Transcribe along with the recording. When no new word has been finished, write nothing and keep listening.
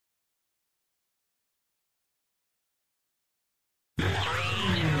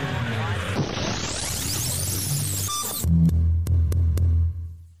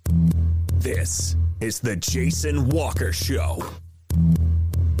This is the Jason Walker Show.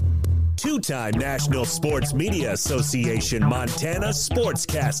 Two-time National Sports Media Association Montana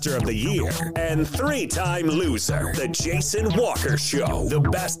Sportscaster of the Year and three-time loser, the Jason Walker Show. The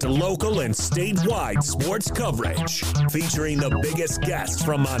best local and statewide sports coverage, featuring the biggest guests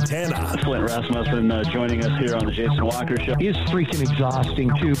from Montana. Flint Rasmussen joining us here on the Jason Walker Show. He's freaking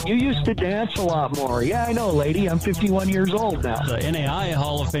exhausting, too. You used to dance a lot more. Yeah, I know, lady. I'm 51 years old now. The NAI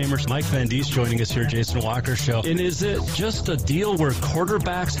Hall of Famer Mike Van Diest joining us here, Jason Walker Show. And is it just a deal where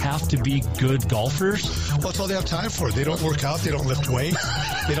quarterbacks have to be good golfers? Well, that's all they have time for. They don't work out. They don't lift weights.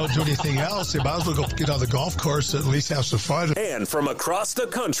 They don't do anything else. They might as well go get on the golf course and at least have some fun. And from across the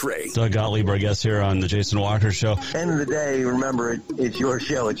country, Doug Gottlieb, our guest here on the Jason Walker Show. End of the day, remember, it's your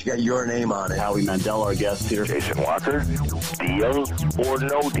show. It's got your name on it. Howie Mandel, our guest here. Jason Walker, deal or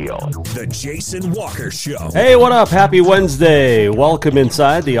no deal? the Jason Walker Show. Hey, what up? Happy Wednesday. Welcome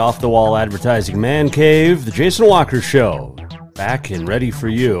inside the Off-the-Wall Advertising Man Cave, the Jason Walker Show. Back and ready for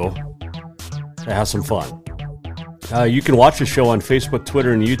you to have some fun. You can watch the show on Facebook,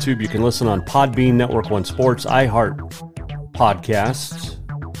 Twitter, and YouTube. You can listen on Podbean, Network One Sports, iHeart Podcasts,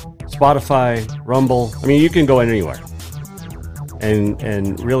 Spotify, Rumble. I mean, you can go anywhere.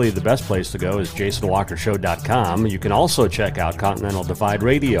 And really the best place to go is jasonwalkershow.com. You can also check out Continental Divide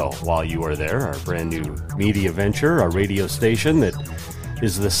Radio while you are there, our brand new media venture, our radio station that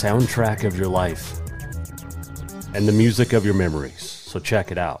is the soundtrack of your life and the music of your memories. So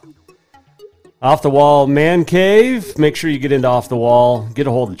check it out. Off the Wall Man Cave. Make sure you get into Off the Wall. Get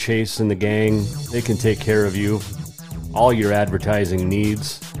a hold of Chase and the gang. They can take care of you. All your advertising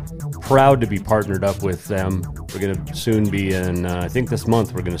needs. Proud to be partnered up with them. We're going to soon be in, I think this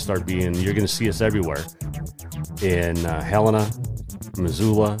month we're going to start being, you're going to see us everywhere. In Helena,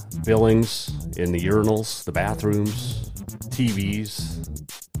 Missoula, Billings, in the urinals, the bathrooms, TVs,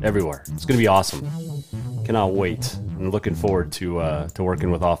 everywhere. It's going to be awesome. Cannot wait. I'm looking forward to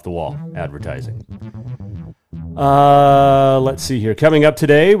working with Off the Wall advertising. Let's see here. Coming up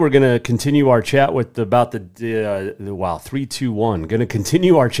today, we're going to continue our chat with about the 3-2-1. Going to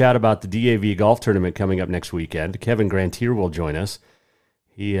continue our chat about the DAV golf tournament coming up next weekend. Kevin Grantier will join us.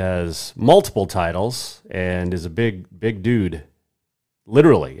 He has multiple titles and is a big dude,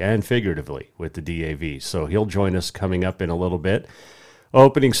 literally and figuratively, with the DAV. So he'll join us coming up in a little bit.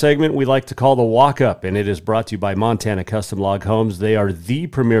 Opening segment we like to call the walk-up, and it is brought to you by Montana Custom Log Homes. They are the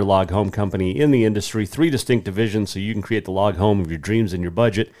premier log home company in the industry, 3 distinct divisions, so you can create the log home of your dreams and your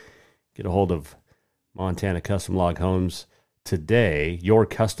budget. Get a hold of Montana Custom Log Homes today,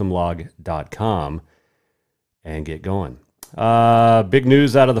 yourcustomlog.com, and get going. Big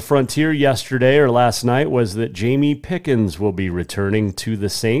news out of the Frontier yesterday or last night was that Jamie Pickens will be returning to the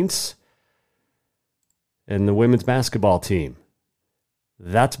Saints and the women's basketball team.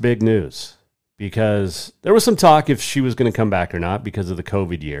 That's big news because there was some talk if she was going to come back or not because of the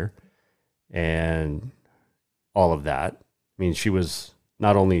COVID year and all of that. I mean, she was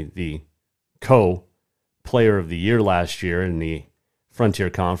not only the co-player of the year last year in the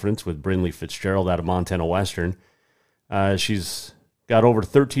Frontier Conference with Brinley Fitzgerald out of Montana Western. She's got over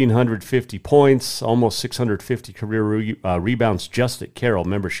 1,350 points, almost 650 career rebounds just at Carroll.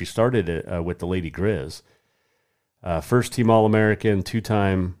 Remember, she started with the Lady Grizz. First-team All-American,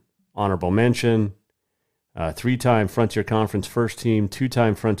 2-time honorable mention, 3-time Frontier Conference first team,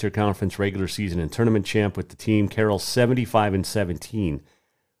 2-time Frontier Conference regular season and tournament champ with the team. Carroll 75-17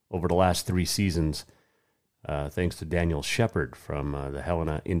 over the last 3 seasons, thanks to Daniel Shepard from the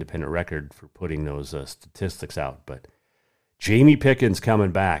Helena Independent Record for putting those statistics out. But Jamie Pickens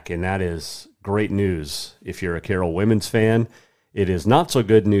coming back, and that is great news if you're a Carroll women's fan. It is not so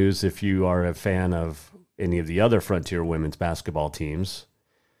good news if you are a fan of any of the other Frontier women's basketball teams.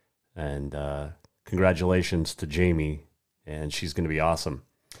 And congratulations to Jamie, and she's going to be awesome.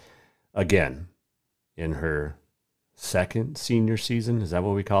 Again, in her second senior season, is that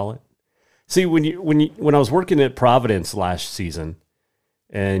what we call it? See, when I was working at Providence last season,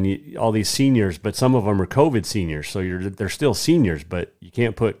 and all these seniors, but some of them are COVID seniors, so they're still seniors, but you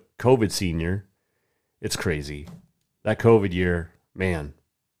can't put COVID senior. It's crazy. That COVID year, man,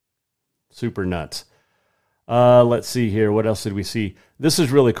 super nuts. Let's see here. What else did we see? This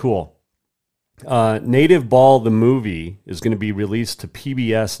is really cool. Native Ball, the movie, is going to be released to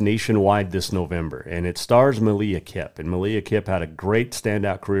PBS nationwide this November, and it stars Malia Kipp. And Malia Kipp had a great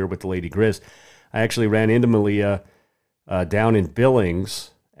standout career with the Lady Grizz. I actually ran into Malia down in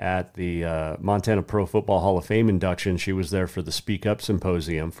Billings at the Montana Pro Football Hall of Fame induction. She was there for the Speak Up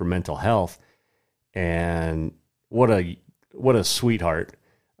Symposium for mental health, and what a sweetheart.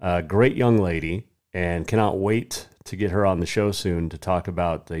 Great young lady. And cannot wait to get her on the show soon to talk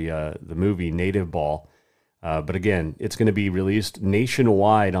about the movie Native Ball. But again, it's going to be released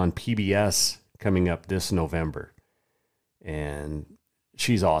nationwide on PBS coming up this November. And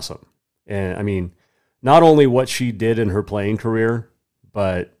she's awesome. And I mean, not only what she did in her playing career,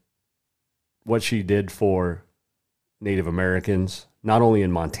 but what she did for Native Americans, not only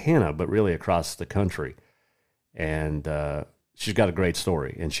in Montana, but really across the country. And she's got a great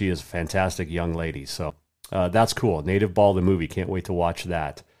story, and she is a fantastic young lady. So that's cool. Native Ball, the movie. Can't wait to watch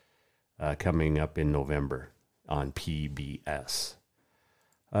that coming up in November on PBS.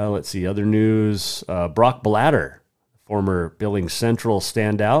 Let's see, other news. Brock Blatter, former Billings Central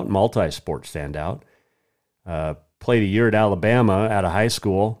standout, multi-sport standout, played a year at Alabama out of high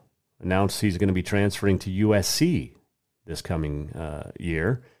school, announced he's going to be transferring to USC this coming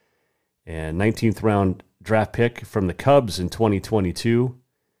year. And 19th round draft pick from the Cubs in 2022.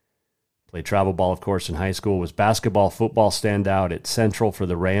 Played travel ball, of course, in high school. Was basketball, football standout at Central for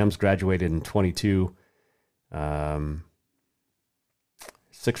the Rams. Graduated in 22.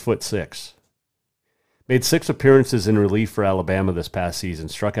 6'6". Made 6 appearances in relief for Alabama this past season.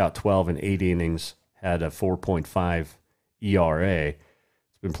 Struck out 12 in 8 innings. Had a 4.5 ERA.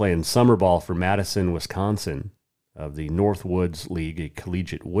 He's been playing summer ball for Madison, Wisconsin, of the Northwoods League, a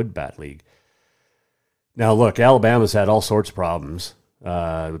collegiate woodbat league. Now, look, Alabama's had all sorts of problems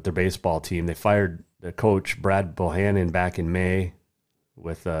with their baseball team. They fired the coach, Brad Bohannon, back in May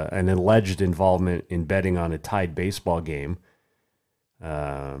with an alleged involvement in betting on a tied baseball game.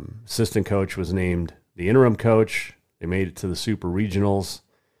 Assistant coach was named the interim coach. They made it to the Super Regionals.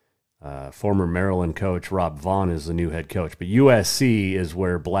 Former Maryland coach Rob Vaughn is the new head coach. But USC is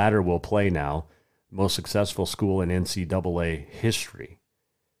where Blatter will play now. Most successful school in NCAA history.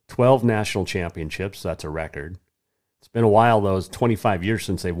 12 national championships. That's a record. It's been a while, though. It's 25 years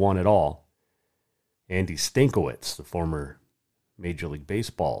since they won it all. Andy Stankiewicz, the former Major League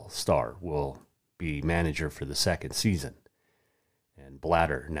Baseball star, will be manager for the second season. And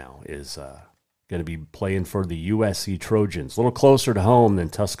Blatter now is going to be playing for the USC Trojans. A little closer to home than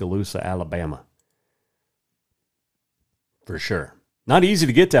Tuscaloosa, Alabama. For sure. Not easy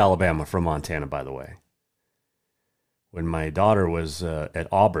to get to Alabama from Montana, by the way. When my daughter was at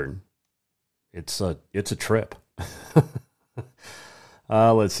Auburn, it's a trip.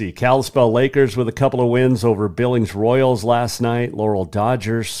 Let's see. Kalispell Lakers with a couple of wins over Billings Royals last night. Laurel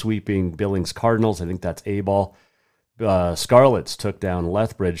Dodgers sweeping Billings Cardinals. I think that's A-ball. Scarlets took down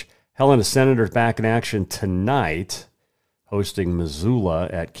Lethbridge. Helena Senators back in action tonight, hosting Missoula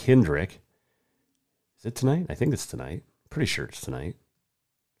at Kendrick. Is it tonight? I think it's tonight. Pretty sure it's tonight.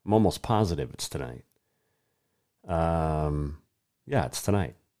 I'm almost positive it's tonight. Yeah, it's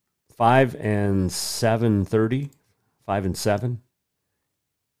tonight. 5 and 7:30. 5 and 7.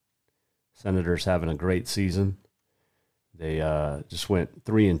 Senators having a great season. They just went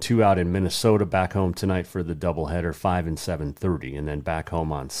 3 and 2 out in Minnesota. Back home tonight for the doubleheader, 5 and 7:30, and then back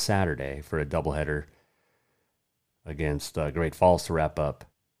home on Saturday for a doubleheader against Great Falls to wrap up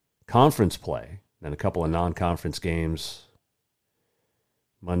conference play. Then a couple of non-conference games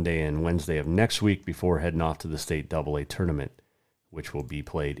Monday and Wednesday of next week before heading off to the state AA tournament, which will be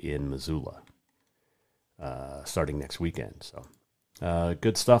played in Missoula starting next weekend. So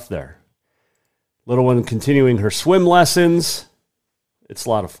good stuff there. Little one continuing her swim lessons. It's a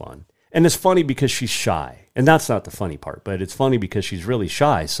lot of fun. And it's funny because she's shy. And that's not the funny part, but it's funny because she's really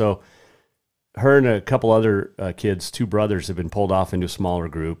shy. So her and a couple other kids, 2 brothers, have been pulled off into a smaller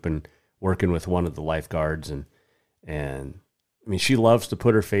group and working with one of the lifeguards. And I mean, she loves to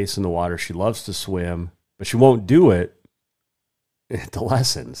put her face in the water. She loves to swim, but she won't do it at the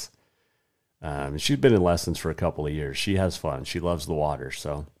lessons. She's been in lessons for a couple of years. She has fun. She loves the water,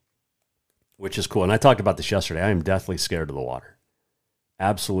 so, which is cool. And I talked about this yesterday. I am deathly scared of the water.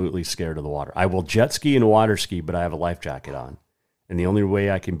 Absolutely scared of the water. I will jet ski and water ski, but I have a life jacket on. And the only way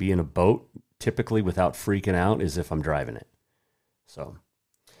I can be in a boat, typically without freaking out, is if I'm driving it. So,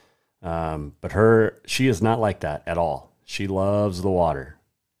 but she is not like that at all. She loves the water.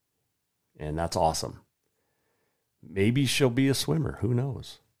 And that's awesome. Maybe she'll be a swimmer. Who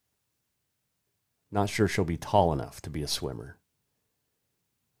knows? Not sure she'll be tall enough to be a swimmer.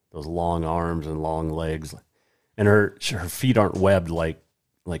 Those long arms and long legs. And her feet aren't webbed like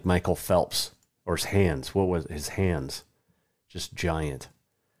Michael Phelps. Or his hands. What was his hands? Just giant.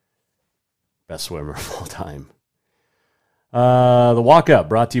 Best swimmer of all time. The walk-up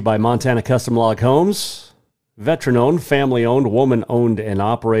brought to you by Montana Custom Log Homes. Veteran-owned, family-owned, woman-owned and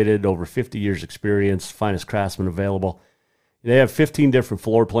operated, over 50 years experience, finest craftsmen available. They have 15 different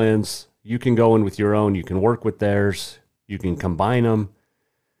floor plans. You can go in with your own. You can work with theirs. You can combine them.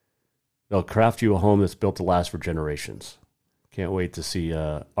 They'll craft you a home that's built to last for generations. Can't wait to see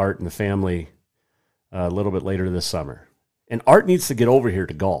Art and the family a little bit later this summer. And Art needs to get over here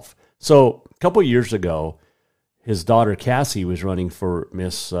to golf. So a couple of years ago, his daughter Cassie was running for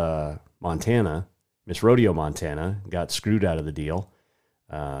Miss Montana, Miss Rodeo Montana, got screwed out of the deal.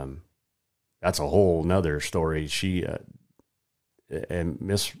 That's a whole nother story. She and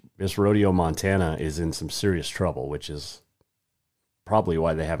Miss Rodeo Montana is in some serious trouble, which is probably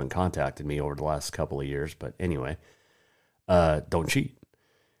why they haven't contacted me over the last couple of years. But anyway, don't cheat.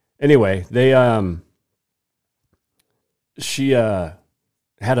 Anyway, they she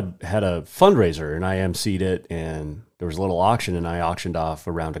had a fundraiser, and I emceed it, and there was a little auction, and I auctioned off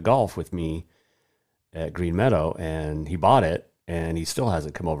a round of golf with me at Green Meadow, and he bought it, and he still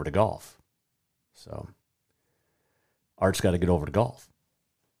hasn't come over to golf. So Art's got to get over to golf.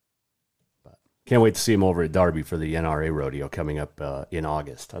 But can't wait to see him over at Darby for the NRA rodeo coming up in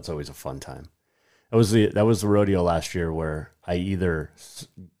August. That's always a fun time. That was the rodeo last year where I either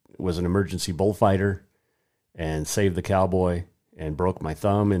was an emergency bullfighter and saved the cowboy and broke my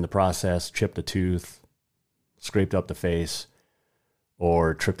thumb in the process, chipped a tooth, scraped up the face,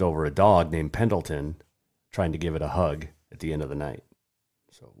 or tripped over a dog named Pendleton trying to give it a hug at the end of the night.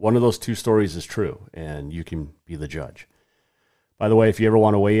 So one of those two stories is true, and you can be the judge. By the way, if you ever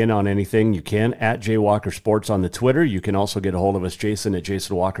want to weigh in on anything, you can at Jay Walker Sports on the Twitter. You can also get a hold of us, Jason at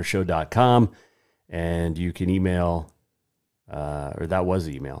jasonwalkershow.com, and you can email, or that was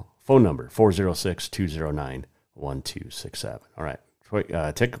the email, phone number, 406-209-1267. All right,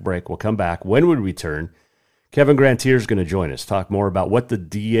 take a break. We'll come back. When we return, Kevin Grantier is going to join us, talk more about what the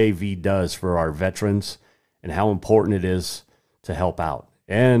DAV does for our veterans and how important it is to help out,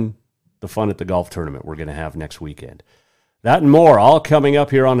 and the fun at the golf tournament we're going to have next weekend. That and more, all coming up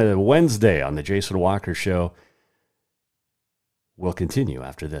here on a Wednesday on the Jason Walker Show. We'll continue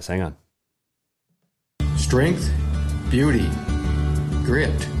after this. Hang on. Strength, beauty,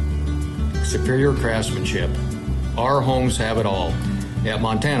 grit, superior craftsmanship. Our homes have it all. At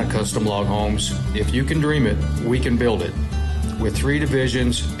Montana Custom Log Homes, if you can dream it, we can build it. With 3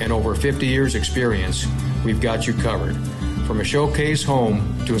 divisions and over 50 years experience, we've got you covered. From a showcase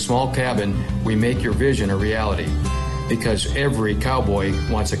home to a small cabin, we make your vision a reality. Because every cowboy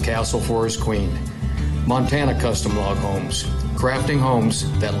wants a castle for his queen. Montana Custom Log Homes, crafting homes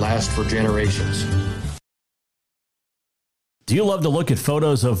that last for generations. Do you love to look at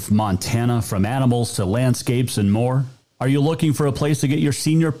photos of Montana, from animals to landscapes and more? Are you looking for a place to get your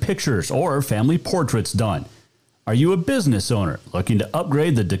senior pictures or family portraits done? Are you a business owner looking to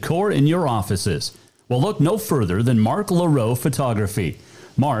upgrade the decor in your offices? Well, look no further than Mark LaRoe Photography.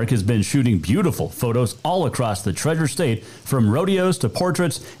 Mark has been shooting beautiful photos all across the Treasure State, from rodeos to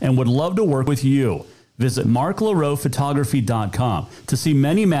portraits, and would love to work with you. Visit marklaroephotography.com to see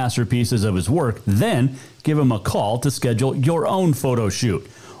many masterpieces of his work, then give him a call to schedule your own photo shoot.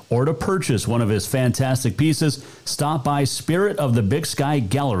 Or to purchase one of his fantastic pieces, stop by Spirit of the Big Sky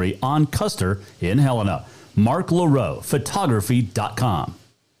Gallery on Custer in Helena. marklaroephotography.com.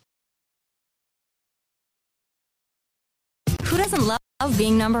 Who doesn't love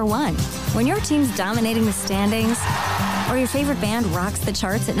being number one? When your team's dominating the standings, or your favorite band rocks the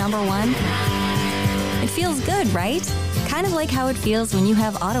charts at number one, it feels good, right? Kind of like how it feels when you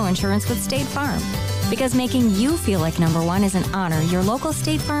have auto insurance with State Farm. Because making you feel like number one is an honor your local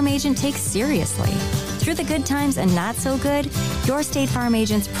State Farm agent takes seriously. Through the good times and not so good, your State Farm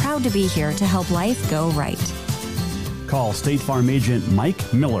agent's proud to be here to help life go right. Call State Farm agent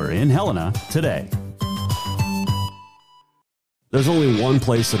Mike Miller in Helena today. There's only one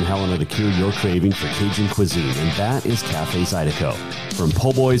place in Helena to cure your craving for Cajun cuisine, and that is Cafe Zydeco. From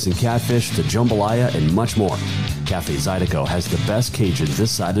po' boys and catfish to jambalaya and much more, Cafe Zydeco has the best Cajun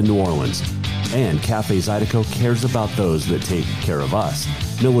this side of New Orleans. And Cafe Zydeco cares about those that take care of us.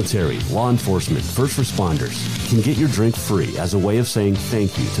 Military, law enforcement, first responders can get your drink free as a way of saying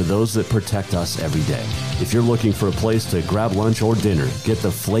thank you to those that protect us every day. If you're looking for a place to grab lunch or dinner, get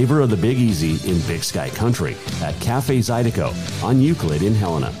the flavor of the Big Easy in Big Sky Country at Cafe Zydeco on Euclid in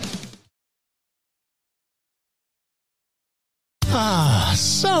Helena.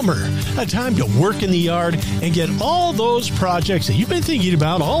 Summer, a time to work in the yard and get all those projects that you've been thinking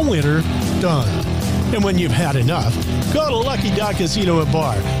about all winter done. And when you've had enough, go to Lucky Duck Casino and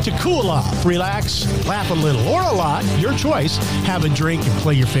Bar to cool off, relax, laugh a little or a lot, your choice, have a drink and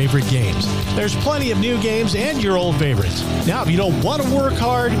play your favorite games. There's plenty of new games and your old favorites. Now, if you don't want to work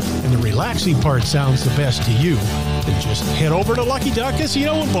hard and the relaxing part sounds the best to you, then just head over to Lucky Duck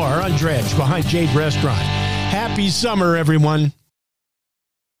Casino and Bar on Dredge behind Jade Restaurant. Happy summer, everyone.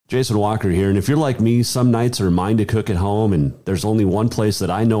 Jason Walker here, and if you're like me, some nights are mine to cook at home, and there's only one place that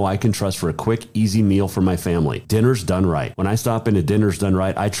I know I can trust for a quick, easy meal for my family. Dinner's Done Right. When I stop into Dinner's Done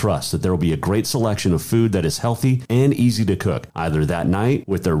Right, I trust that there will be a great selection of food that is healthy and easy to cook, either that night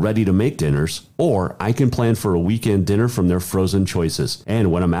with their ready-to-make dinners, or I can plan for a weekend dinner from their frozen choices.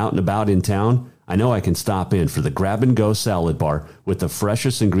 And when I'm out and about in town, I know I can stop in for the grab-and-go salad bar with the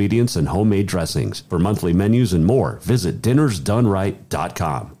freshest ingredients and homemade dressings. For monthly menus and more, visit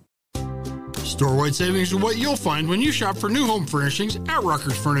dinnersdoneright.com. Store-wide savings are what you'll find when you shop for new home furnishings at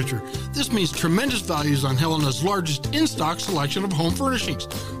Rucker's Furniture. This means tremendous values on Helena's largest in-stock selection of home furnishings.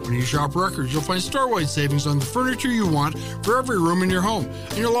 When you shop Rucker's, you'll find store-wide savings on the furniture you want for every room in your home.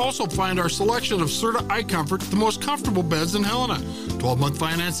 And you'll also find our selection of Serta iComfort, the most comfortable beds in Helena. 12-month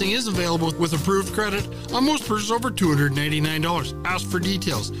financing is available with approved credit on most purchases over $299. Ask for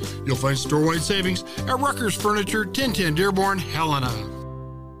details. You'll find store-wide savings at Rucker's Furniture, 1010 Dearborn, Helena.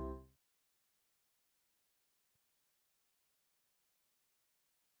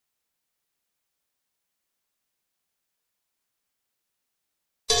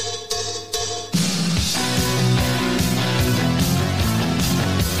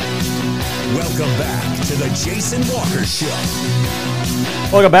 Welcome back to the Jason Walker Show.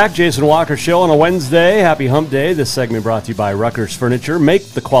 Welcome back, Jason Walker Show on a Wednesday. Happy Hump Day. This segment brought to you by Rucker's Furniture. Make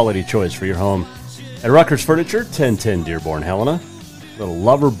the quality choice for your home at Rucker's Furniture, 1010 Dearborn, Helena. Little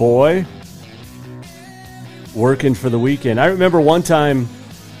lover boy working for the weekend. I remember one time,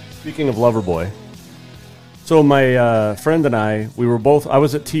 speaking of lover boy, so my friend and I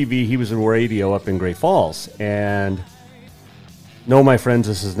was at TV, he was in radio up in Great Falls, and no, my friends,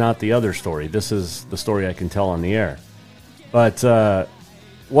 this is not the other story. This is the story I can tell on the air. But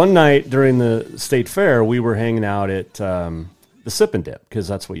one night during the state fair, we were hanging out at the Sip and Dip, because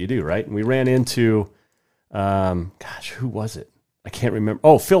that's what you do, right? And we ran into, who was it? I can't remember.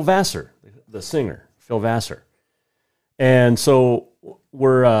 Oh, Phil Vassar, the singer, Phil Vassar. And so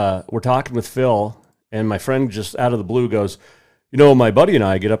we're talking with Phil, and my friend just out of the blue goes, my buddy and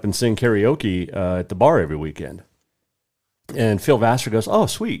I get up and sing karaoke at the bar every weekend. And Phil Vassar goes, oh,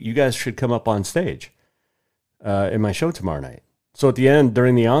 sweet, you guys should come up on stage in my show tomorrow night. So at the end,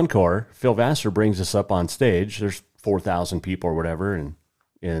 during the encore, Phil Vassar brings us up on stage. There's 4,000 people or whatever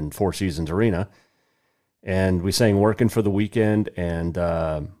in Four Seasons Arena. And we sang Working for the Weekend and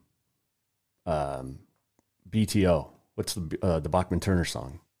BTO. What's the Bachman-Turner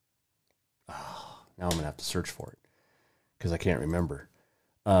song? Oh, now I'm going to have to search for it because I can't remember.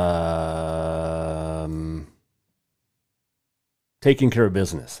 Taking Care of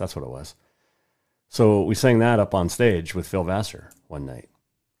Business. That's what it was. So we sang that up on stage with Phil Vassar one night.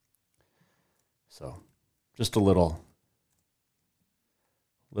 So just a little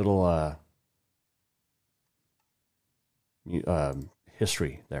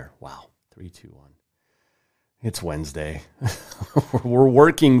history there. Wow. 3, 2, 1. It's Wednesday. We're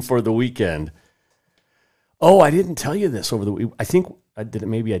working for the weekend. Oh, I didn't tell you this over the week. I think I did.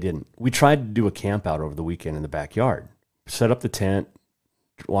 Maybe I didn't. We tried to do a camp out over the weekend in the backyard. Set up the tent,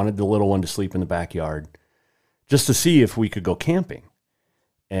 wanted the little one to sleep in the backyard just to see if we could go camping.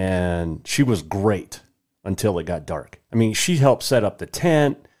 And she was great until it got dark. I mean, she helped set up the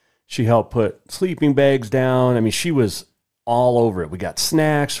tent. She helped put sleeping bags down. I mean, she was all over it. We got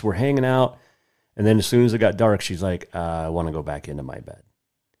snacks. We're hanging out. And then as soon as it got dark, she's like, I want to go back into my bed.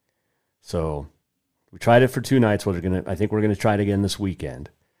 So we tried it for 2 nights. I think we're going to try it again this weekend.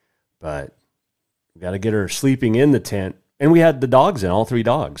 But we got to get her sleeping in the tent. And we had the dogs in, all 3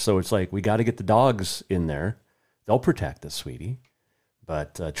 dogs. So it's like, we got to get the dogs in there. They'll protect us, sweetie.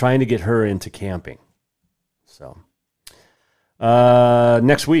 But trying to get her into camping. So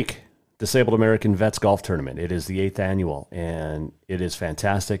next week, Disabled American Vets Golf Tournament. It is the 8th annual, and it is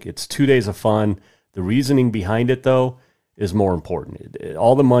fantastic. It's 2 days of fun. The reasoning behind it, though, is more important.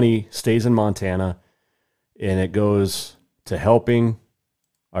 All the money stays in Montana, and it goes to helping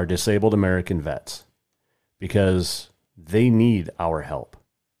our disabled American vets because they need our help.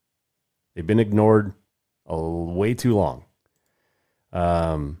 They've been ignored way too long.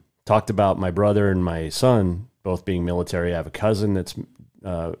 Talked about my brother and my son both being military. I have a cousin that's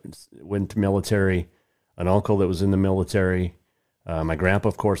went to military, an uncle that was in the military. My grandpa,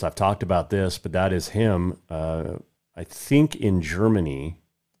 of course, I've talked about this, but that is him. I think in Germany,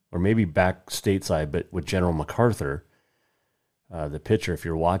 or maybe back stateside, but with General MacArthur, the pitcher, if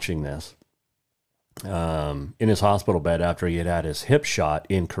you're watching this, in his hospital bed after he had had his hip shot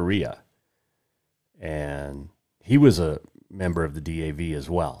in Korea. And he was a member of the DAV as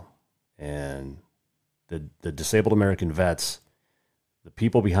well. And the Disabled American Vets, the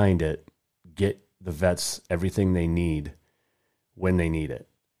people behind it, get the vets everything they need when they need it.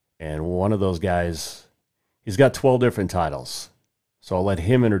 And one of those guys, he's got 12 different titles. So I'll let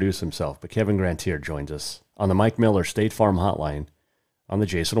him introduce himself. But Kevin Grantier joins us on the Mike Miller State Farm Hotline on the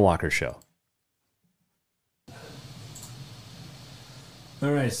Jason Walker Show.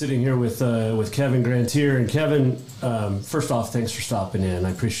 All right, sitting here with Kevin Grantier. And Kevin, first off, thanks for stopping in.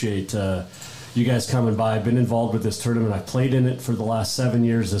 I appreciate you guys coming by. I've been involved with this tournament. I've played in it for the last 7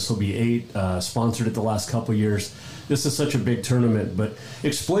 years. This will be 8. Sponsored it the last couple years. This is such a big tournament. But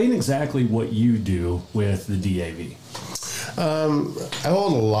explain exactly what you do with the DAV. I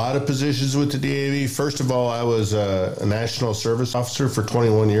hold a lot of positions with the DAV. First of all, I was a National Service Officer for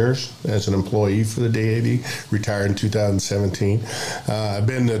 21 years as an employee for the DAV, retired in 2017. I've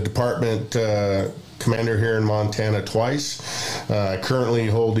been the department commander here in Montana twice. I currently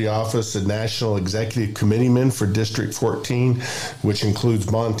hold the office of National Executive Committeeman for District 14, which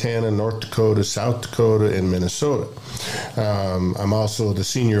includes Montana, North Dakota, South Dakota, and Minnesota. I'm also the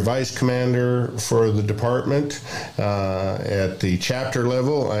Senior Vice Commander for the department. At the chapter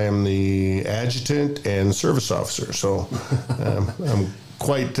level, I am the Adjutant and Service Officer. So I'm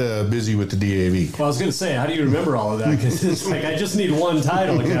quite busy with the DAV. Well, I was going to say, how do you remember all of that? Because it's like, I just need one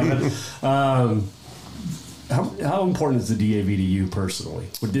title, Kevin. How important is the DAV to you personally?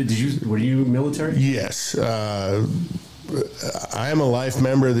 Were you military? Yes. I am a life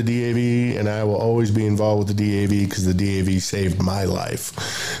member of the DAV, and I will always be involved with the DAV because the DAV saved my life.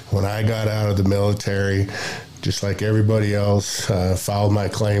 When I got out of the military, just like everybody else, filed my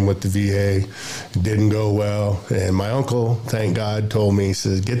claim with the VA. It didn't go well. And my uncle, thank God, told me, he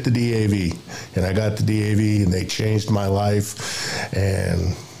says, get the DAV. And I got the DAV, and they changed my life.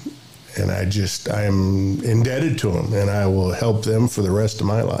 And I am indebted to them, and I will help them for the rest of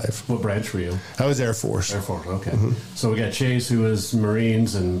my life. What branch were you? I was Air Force. Air Force, okay. Mm-hmm. So we got Chase, who was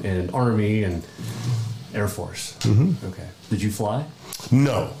Marines and Army and Air Force. Mm-hmm. Okay. Did you fly?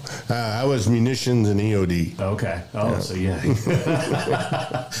 No. I was munitions and EOD. Okay. Oh, yeah. So yeah.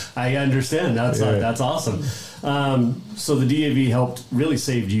 I understand. That's awesome. So the DAV helped, really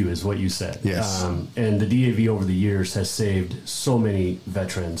saved you, is what you said. Yes. And the DAV over the years has saved so many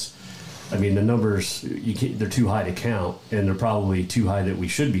veterans. I mean, the numbers, they're too high to count, and they're probably too high that we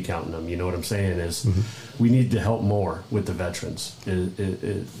should be counting them. You know what I'm saying? Is we need to help more with the veterans. And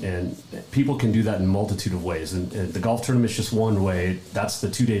people can do that in a multitude of ways. And the golf tournament is just one way. That's the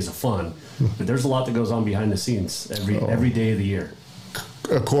 2 days of fun. But there's a lot that goes on behind the scenes every day of the year.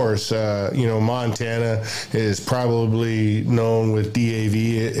 Of course, Montana is probably known with DAV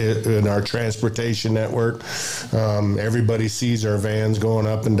in our transportation network. Everybody sees our vans going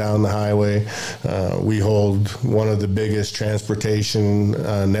up and down the highway. We hold one of the biggest transportation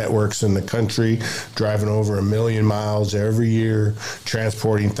networks in the country, driving over 1 million miles every year,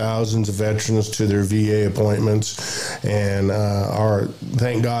 transporting thousands of veterans to their VA appointments. And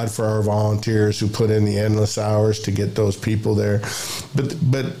thank God for our volunteers who put in the endless hours to get those people there.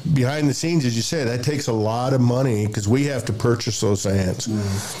 But behind the scenes, as you said, that takes a lot of money because we have to purchase those vans.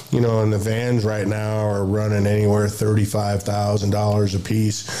 And the vans right now are running anywhere $35,000 a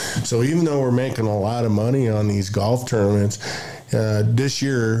piece. So even though we're making a lot of money on these golf tournaments, this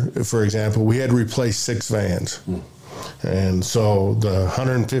year, for example, we had to replace 6 vans. And so the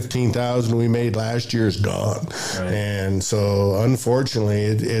 $115,000 we made last year is gone. Right. And so unfortunately,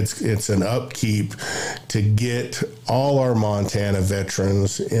 it's an upkeep to get all our Montana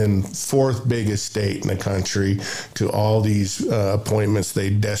veterans in 4th biggest state in the country to all these appointments they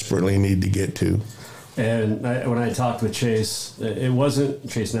desperately need to get to. And when I talked with Chase, it wasn't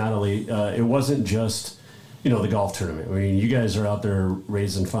Chase Natalie. It wasn't just the golf tournament. I mean, you guys are out there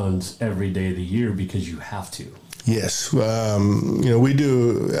raising funds every day of the year because you have to. Yes. We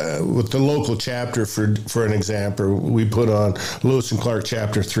do with the local chapter, for an example, we put on Lewis and Clark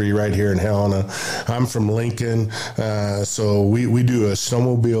Chapter 3 right here in Helena. I'm from Lincoln, so we do a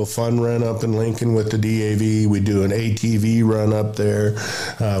snowmobile fun run up in Lincoln with the DAV. We do an ATV run up there.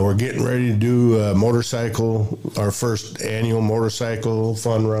 We're getting ready to do our first annual motorcycle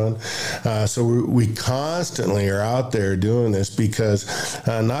fun run. So we constantly are out there doing this because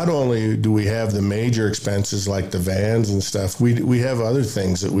not only do we have the major expenses like the vans and stuff, we have other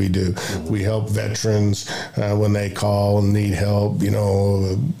things that we do. We help veterans when they call and need help.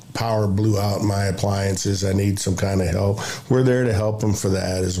 Power blew out in my appliances, I need some kind of help. We're there to help them for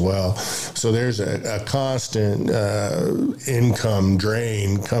that as well. So there's a constant income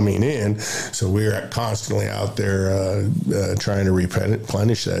drain coming in, so we're constantly out there trying to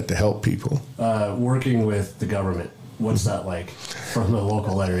replenish that to help people. Working with the government, What's that like from the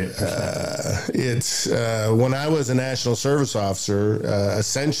local area perspective? It's when I was a national service officer,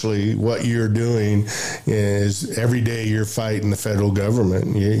 essentially what you're doing is every day you're fighting the federal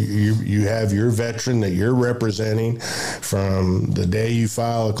government. You have your veteran that you're representing from the day you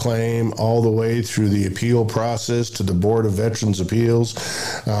file a claim all the way through the appeal process to the Board of Veterans Appeals.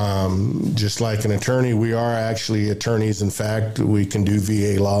 Just like an attorney, we are actually attorneys. In fact, we can do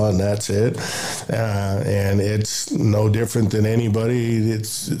VA law, and that's it. And it's no different than anybody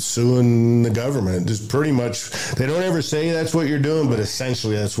that's suing the government. It's pretty much, they don't ever say that's what you're doing, but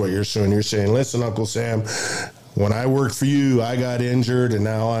essentially that's what you're suing. You're saying, listen, Uncle Sam, when I worked for you, I got injured, and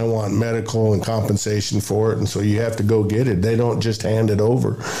now I want medical and compensation for it, and so you have to go get it. They don't just hand it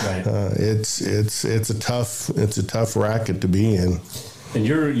over. Right. It's a tough racket to be in. And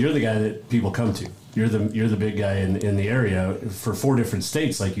you're the guy that people come to. You're the big guy in the area for 4 different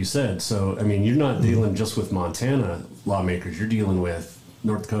states, like you said. So I mean, you're not dealing just with Montana lawmakers. You're dealing with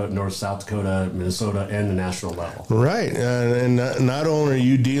North Dakota, South Dakota, Minnesota, and the national level. Right. And not only are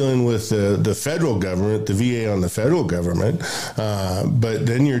you dealing with the federal government, the VA on the federal government, but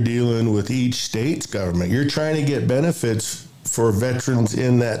then you're dealing with each state's government. You're trying to get benefits for veterans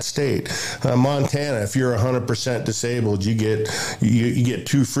in that state. Montana, if you're 100% disabled, you get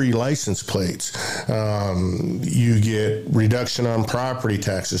 2 free license plates. You get reduction on property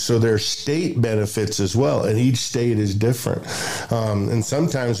taxes. So there's state benefits as well, and each state is different. And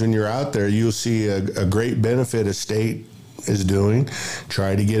sometimes when you're out there, you'll see a great benefit a state is doing,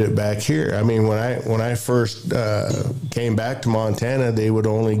 try to get it back here. I mean, when I first came back to Montana, they would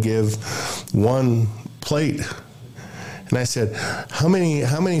only give 1 plate. And I said, how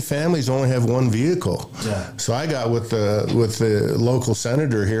many families only have 1 vehicle? Yeah. So I got with the local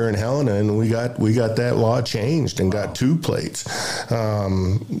senator here in Helena, and we got that law changed and got 2 plates.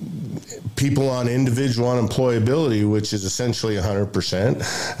 People on individual unemployability, which is essentially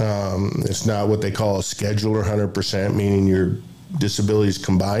 100%. It's not what they call a scheduler 100%, meaning your disabilities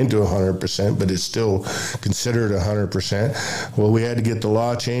combined to 100%, but it's still considered 100%. Well, we had to get the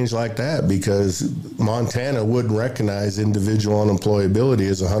law changed like that because Montana wouldn't recognize individual unemployability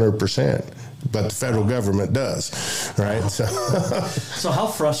as 100%, but the federal government does, right? So how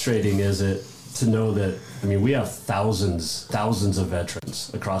frustrating is it to know that, I mean, we have thousands of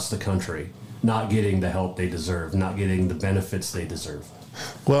veterans across the country not getting the help they deserve, not getting the benefits they deserve?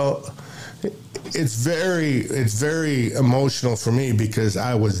 Well, it's very emotional for me because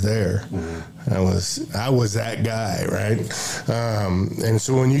I was there. Mm-hmm. I was that guy, right? And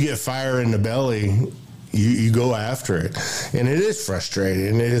so when you get fire in the belly, you go after it. And it is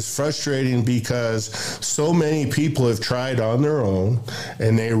frustrating. It is frustrating because so many people have tried on their own,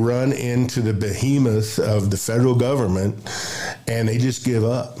 and they run into the behemoth of the federal government, and they just give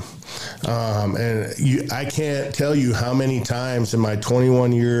up. I can't tell you how many times in my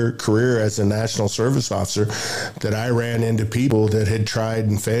 21-year career as a national service officer that I ran into people that had tried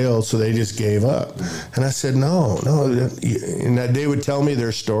and failed, so they just gave up. And I said, no. And they would tell me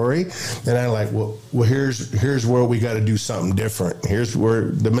their story, and I'm like, well, here's where we got to do something different. Here's where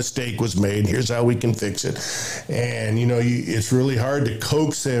the mistake was made. Here's how we can fix it. And, it's really hard to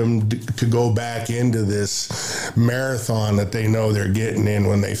coax them to go back into this marathon that they know they're getting in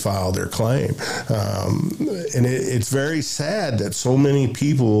when they file their claim. And it's very sad that so many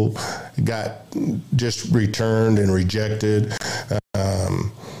people got just returned and rejected.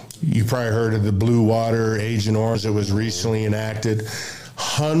 You probably heard of the Blue Water Agent Orange that was recently enacted.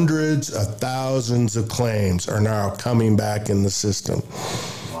 Hundreds of thousands of claims are now coming back in the system.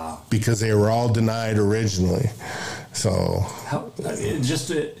 Wow. Because they were all denied originally. So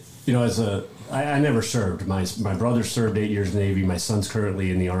I never served. My brother served 8 years in the Navy. My son's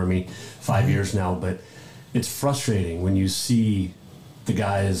currently in the Army, 5 years now. But it's frustrating when you see the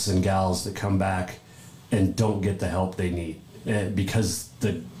guys and gals that come back and don't get the help they need because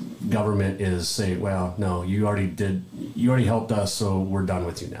the government is saying, well, no, you already helped us, so we're done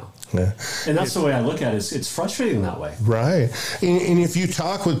with you now. Yeah. And that's the way I look at it. It's frustrating that way. Right. And if you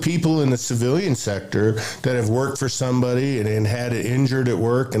talk with people in the civilian sector that have worked for somebody and had it injured at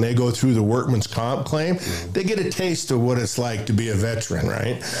work, and they go through the workman's comp claim, they get a taste of what it's like to be a veteran,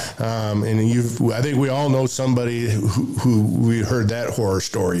 right? I think we all know somebody who we heard that horror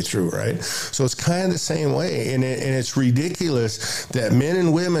story through, right? So it's kind of the same way. And it's ridiculous that men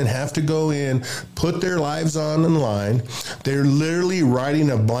and women have to go in, put their lives on the line. They're literally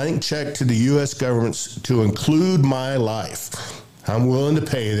writing a blank check to the U.S. government to include my life. I'm willing to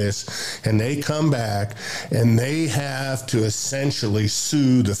pay this. And they come back and they have to essentially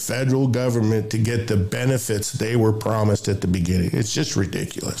sue the federal government to get the benefits they were promised at the beginning. It's just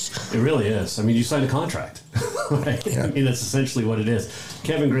ridiculous. It really is. I mean, you signed a contract. Right. Yeah. I mean, that's essentially what it is.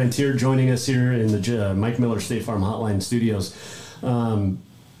 Kevin Grantier joining us here in the Mike Miller State Farm Hotline Studios.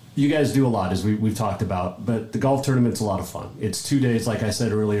 You guys do a lot, as we've talked about, but the golf tournament's a lot of fun. It's 2 days, like I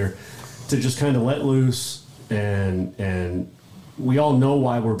said earlier, to just kind of let loose, and we all know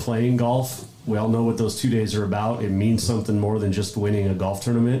why we're playing golf. We all know what those 2 days are about. It means something more than just winning a golf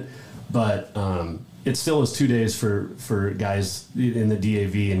tournament, but it still is 2 days for guys in the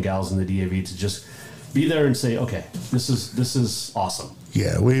DAV and gals in the DAV to just be there and say, okay, this is awesome.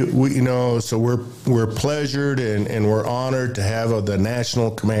 Yeah, we so we're pleasured and we're honored to have the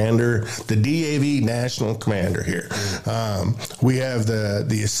national commander, the DAV national commander here. We have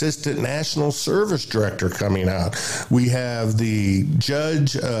the assistant national service director coming out. We have the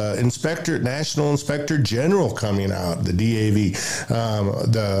judge, national inspector general coming out, the DAV.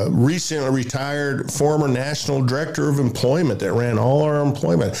 The recently retired former national director of employment that ran all our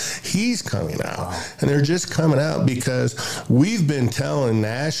employment, he's coming out. And they're just coming out because we've been telling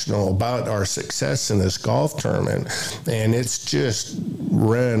national about our success in this golf tournament, and it's just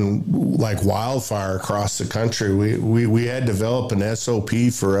ran like wildfire across the country. We had developed an SOP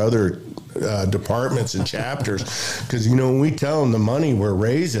for other departments and chapters, because when we tell them the money we're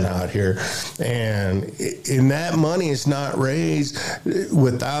raising out here, and that money is not raised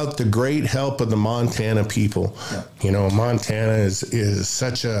without the great help of the Montana people. Yeah. Montana is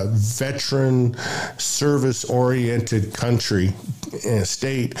such a veteran, service-oriented country and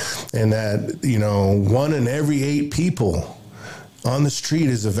state, and that 1 in every 8 people on the street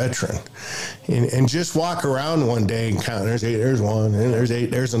is a veteran. And just walk around one day and count. There's 8, there's 1, and there's 8,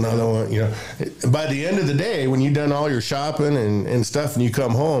 there's another one. By the end of the day, when you've done all your shopping and stuff and you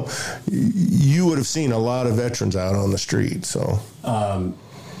come home, you would have seen a lot of veterans out on the street. So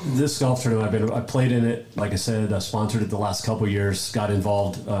this golf tournament, I played in it, like I said, I sponsored it the last couple of years, got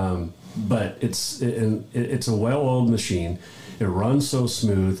involved, but it's a well-oiled machine. It runs so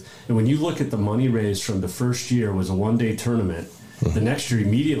smooth. And when you look at the money raised from the first year was a one-day tournament, the next year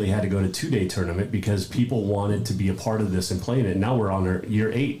immediately had to go to 2-day tournament because people wanted to be a part of this and playing it. Now we're on our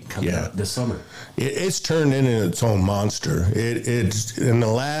year 8 coming up this summer. It's turned into its own monster. It's in the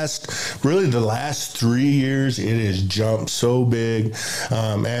last 3 years, it has jumped so big.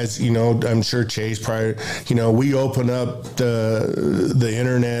 As I'm sure Chase probably, we open up the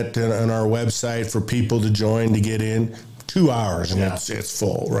internet and our website for people to join to get in. 2 hours and it's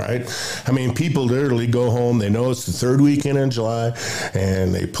full, right? I mean, people literally go home, they know it's the third weekend in July,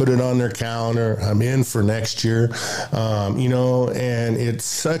 and they put it on their calendar. I'm in for next year, and it's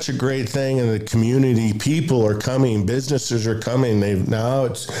such a great thing. And the community, people are coming, businesses are coming.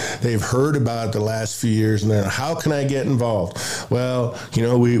 They've heard about it the last few years, and then how can I get involved? Well,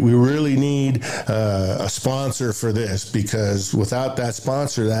 we really need a sponsor for this, because without that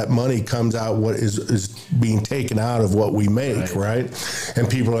sponsor, that money comes out what is being taken out of what we make, right? And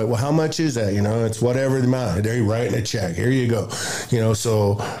people are like, well, how much is that? It's whatever the amount. They're writing a check. Here you go.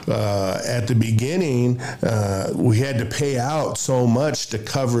 So at the beginning, we had to pay out so much to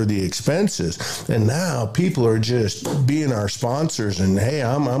cover the expenses. And now people are just being our sponsors, and hey,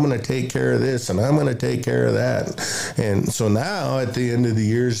 I'm going to take care of this, and I'm going to take care of that. And so now at the end of the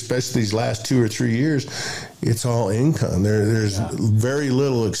year, especially these last 2 or 3 years, it's all income. There's very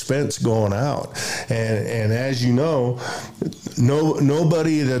little expense going out. And as you know,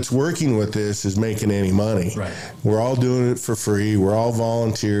 nobody that's working with this is making any money. Right. We're all doing it for free. We're all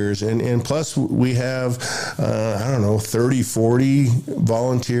volunteers. And plus we have, 30, 40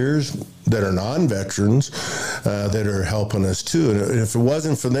 volunteers that are non-veterans that are helping us too. And if it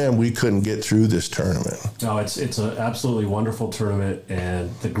wasn't for them, we couldn't get through this tournament. No, it's an absolutely wonderful tournament,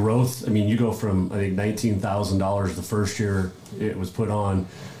 and the growth. I mean, you go from, I think, $19,000 the first year it was put on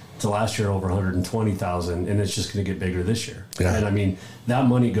to last year over $120,000, and it's just going to get bigger this year. Yeah. And I mean, that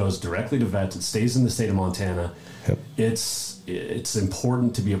money goes directly to vets. It stays in the state of Montana. Yep. It's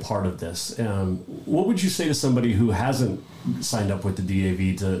important to be a part of this. What would you say to somebody who hasn't signed up with the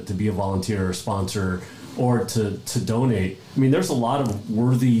DAV to be a volunteer or sponsor or to donate? I mean, there's a lot of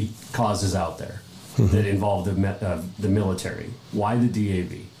worthy causes out there that involve the military. Why the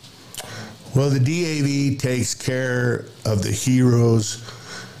DAV? Well, the DAV takes care of the heroes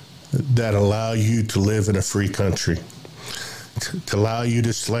that allow you to live in a free country, to allow you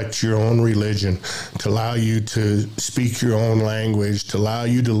to select your own religion, to allow you to speak your own language, to allow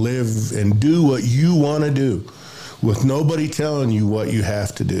you to live and do what you want to do with nobody telling you what you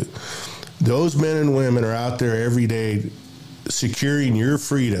have to do. Those men and women are out there every day securing your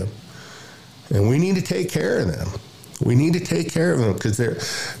freedom, and we need to take care of them. We need to take care of them because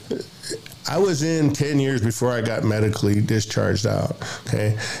I was in 10 years before I got medically discharged out,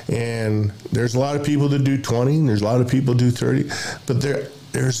 okay? And there's a lot of people that do 20, and there's a lot of people do 30, but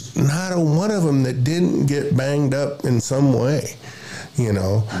there's not a one of them that didn't get banged up in some way. You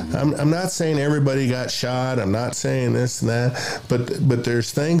know, I'm not saying everybody got shot. I'm not saying this and that, but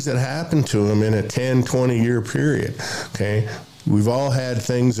there's things that happen to them in a 10, 20-year period, okay? We've all had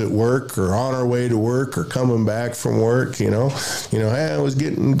things at work or on our way to work or coming back from work, hey, I was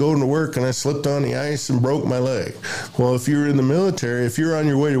going to work and I slipped on the ice and broke my leg. Well, if you're in the military, if you're on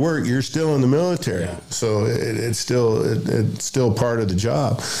your way to work, you're still in the military. Yeah. So it's still part of the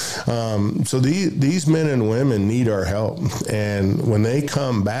job. So these men and women need our help. And when they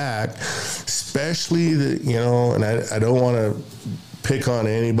come back, especially and I don't want to pick on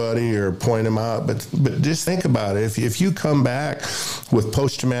anybody or point them out, but just think about it. If you come back with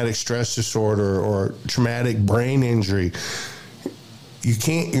post-traumatic stress disorder or traumatic brain injury,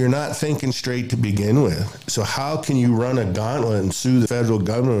 you're not thinking straight to begin with. So how can you run a gauntlet and sue the federal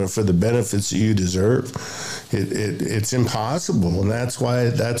government for the benefits that you deserve? It's impossible, and that's why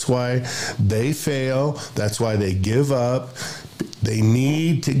they fail. That's why they give up. They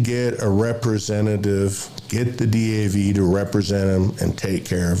need to get a representative, get the DAV to represent them and take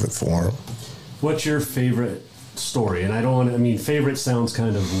care of it for them. What's your favorite story? And favorite sounds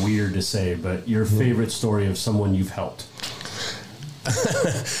kind of weird to say, but your favorite story of someone you've helped?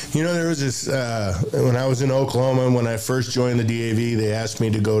 There was this, when I was in Oklahoma, when I first joined the DAV, they asked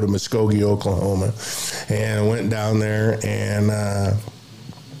me to go to Muskogee, Oklahoma. And I went down there and,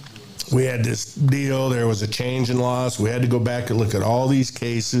 we had this deal. There was a change in laws. We had to go back and look at all these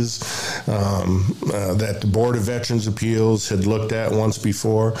cases that the Board of Veterans Appeals had looked at once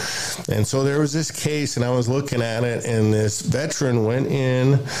before. And so there was this case, and I was looking at it, and this veteran went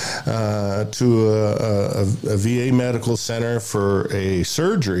in to a VA medical center for a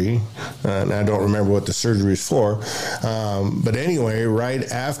surgery, and I don't remember what the surgery is for. But anyway, right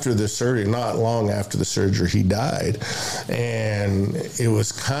after the surgery, not long after the surgery, he died. And it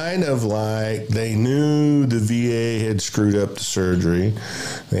was kind of like they knew the VA had screwed up the surgery.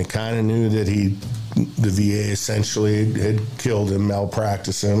 They kind of knew that the VA essentially had killed him,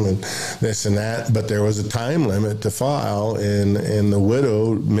 malpracticed him, and this and that. But there was a time limit to file, and the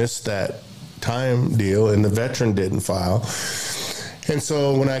widow missed that time deal, and the veteran didn't file. And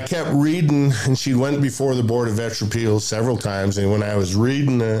so when I kept reading, and she went before the Board of Veterans Appeals several times, and when I was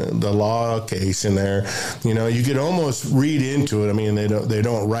reading the law case in there, you could almost read into it. I mean, they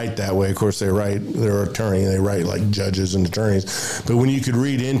don't write that way. Of course, they're attorney. They write like judges and attorneys. But when you could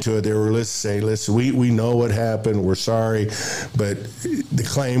read into it, they were listen, we know what happened. We're sorry, but the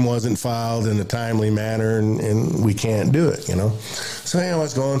claim wasn't filed in a timely manner, and we can't do it, So I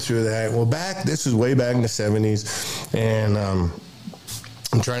was going through that. Well, this was way back in the 70s, and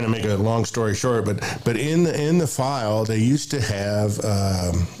I'm trying to make a long story short, but in the file, they used to have,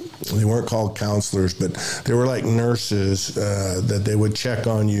 they weren't called counselors, but they were like nurses that they would check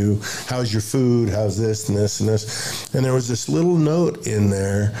on you. How's your food? How's this and this and this? And there was this little note in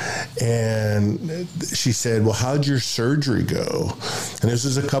there, and she said, well, how'd your surgery go? And this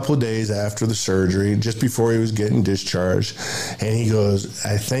was a couple of days after the surgery, just before he was getting discharged. And he goes,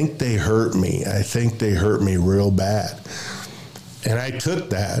 I think they hurt me. I think they hurt me real bad. And I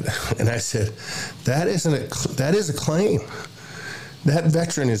took that and I said, that is a claim. That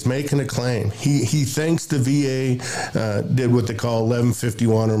veteran is making a claim. He thinks the VA did what they call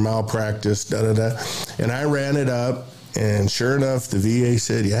 1151 or malpractice, And I ran it up, and sure enough, the VA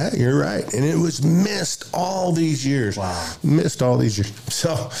said, yeah, you're right. And it was missed all these years. Wow. Missed all these years.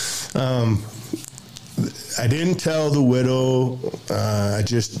 So, I didn't tell the widow. I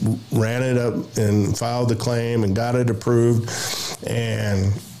just ran it up and filed the claim and got it approved.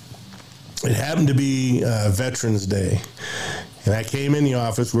 And it happened to be Veterans Day. And I came in the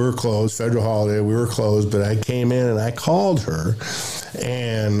office. We were closed, federal holiday. We were closed, but I came in and I called her.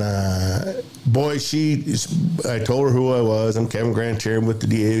 And boy, I told her who I was. I'm Kevin Grantier with the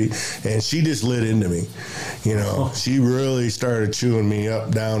DAV, and she just lit into me. She really started chewing me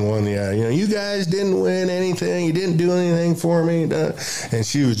up, down one the eye. You guys didn't win anything. You didn't do anything for me. And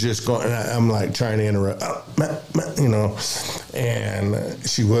she was just going. And I'm like trying to interrupt. And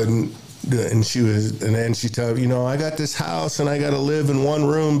she wouldn't. And then she told me, I got this house and I got to live in one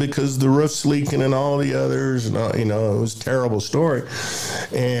room because the roof's leaking and all the others. And, it was a terrible story.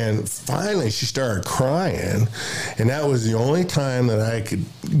 And finally she started crying. And that was the only time that I could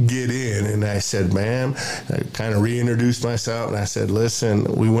get in. And I said, ma'am, I kind of reintroduced myself. And I said, listen,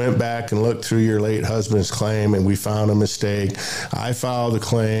 we went back and looked through your late husband's claim and we found a mistake. I filed a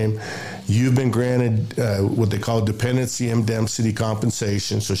claim. you've been granted what they call dependency indemnity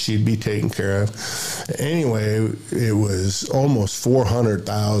compensation, so she'd be taken care of. Anyway, it was almost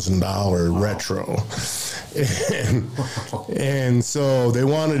 $400,000 retro. And so they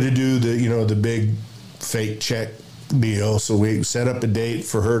wanted to do the big fake check deal. So we set up a date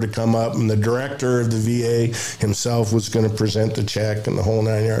for her to come up, and the director of the VA himself was going to present the check and the whole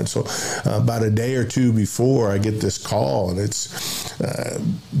 9 yards. So about a day or two before, I get this call, and it's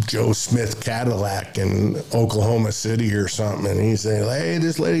Joe Smith Cadillac in Oklahoma City or something. And he's saying, hey,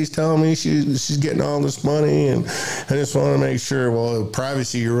 this lady's telling me she's getting all this money, and I just want to make sure, well,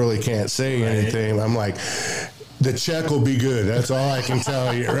 privacy, you really can't say anything. I'm like, the check will be good. That's all I can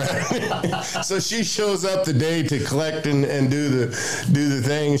tell you, right? So she shows up the day to collect and do the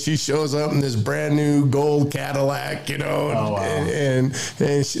thing. She shows up in this brand new gold Cadillac, Oh, wow. and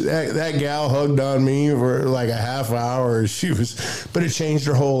that gal hugged on me for like a half hour. But it changed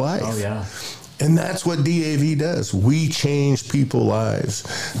her whole life. Oh, yeah. And that's what DAV does. We change people's lives.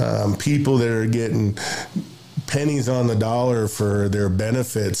 People that are getting pennies on the dollar for their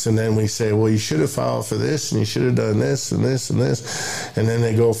benefits, and then we say, well, you should have filed for this, and you should have done this and this and this, and then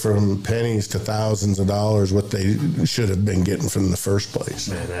they go from pennies to thousands of dollars, what they should have been getting from the first place.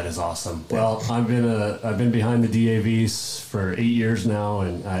 Man, that is awesome. Well, I've been behind the DAVs for 8 years now,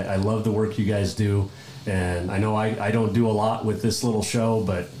 and I love the work you guys do. And I know I don't do a lot with this little show,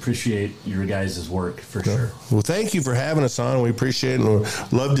 but appreciate your guys' work for sure. Well, thank you for having us on. We appreciate it, and we'd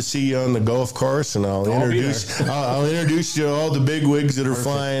love to see you on the golf course. And I'll introduce you to all the big wigs that are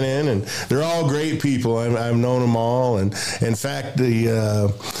flying in, and they're all great people. I've known them all, and in fact,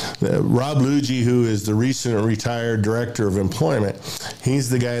 the Rob Luigi, who is the recent retired director of employment, he's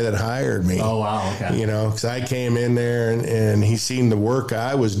the guy that hired me. Oh wow, okay. Because I came in there and he seen the work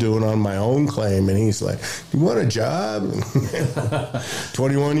I was doing on my own claim, and he's like, you want a job?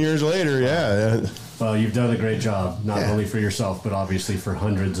 21 years later, yeah. Well, you've done a great job, not only for yourself, but obviously for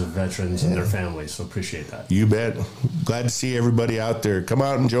hundreds of veterans and their families. So appreciate that. You bet. Glad to see everybody out there. Come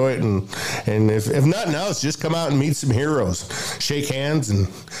out and enjoy it. And if nothing else, just come out and meet some heroes. Shake hands, and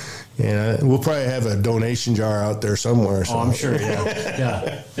we'll probably have a donation jar out there somewhere. So. Oh, I'm sure,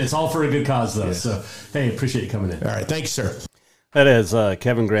 yeah. It's all for a good cause, though. Yeah. So, hey, appreciate you coming in. All right. Thank you, sir. That is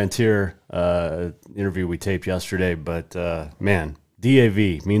Kevin Grantier, interview we taped yesterday. But, man,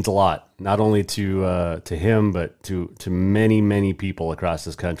 DAV means a lot, not only to him, but to many, many people across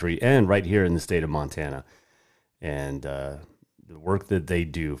this country and right here in the state of Montana. And the work that they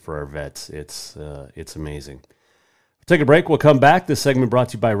do for our vets, it's amazing. We'll take a break. We'll come back. This segment brought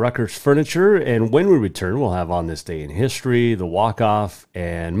to you by Rucker's Furniture. And when we return, we'll have On This Day in History, the walk-off,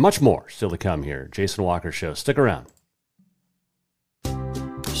 and much more still to come here. Jason Walker Show. Stick around.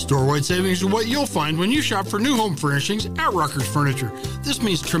 Store-wide savings are what you'll find when you shop for new home furnishings at Rucker's Furniture. This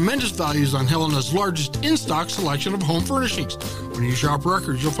means tremendous values on Helena's largest in-stock selection of home furnishings. When you shop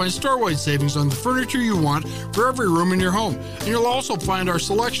Rucker's, you'll find store-wide savings on the furniture you want for every room in your home. And you'll also find our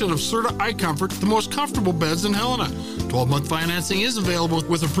selection of Serta iComfort, the most comfortable beds in Helena. 12-month financing is available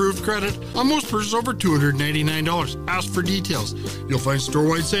with approved credit on most purchases over $289. Ask for details. You'll find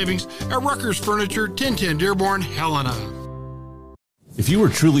store-wide savings at Rucker's Furniture, 1010 Dearborn, Helena. If you are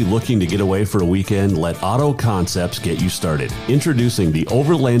truly looking to get away for a weekend, let Auto Concepts get you started. Introducing the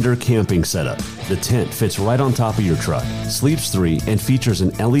Overlander camping setup. The tent fits right on top of your truck, sleeps 3, and features an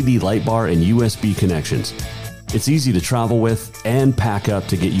LED light bar and USB connections. It's easy to travel with and pack up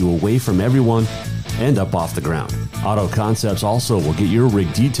to get you away from everyone and up off the ground. Auto Concepts also will get your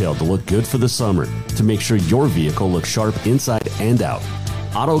rig detailed to look good for the summer to make sure your vehicle looks sharp inside and out.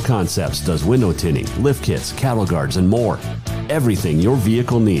 Auto Concepts does window tinting, lift kits, cattle guards, and more. Everything your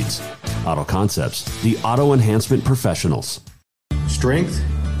vehicle needs. Auto Concepts, the auto enhancement professionals. Strength,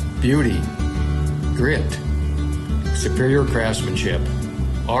 beauty, grit, superior craftsmanship.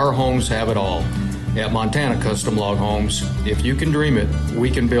 Our homes have it all. At Montana Custom Log Homes, if you can dream it, we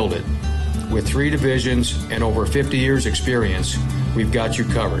can build it. With 3 divisions and over 50 years experience, we've got you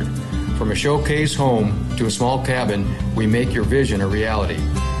covered. From a showcase home to a small cabin, we make your vision a reality.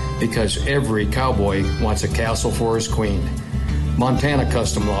 Because every cowboy wants a castle for his queen. Montana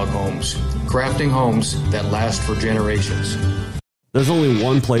Custom Log Homes, crafting homes that last for generations. There's only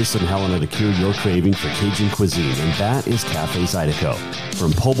one place in Helena to cure your craving for Cajun cuisine, and that is Cafe Zydeco.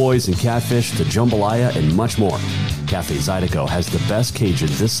 From po' boys and catfish to jambalaya and much more, Cafe Zydeco has the best Cajun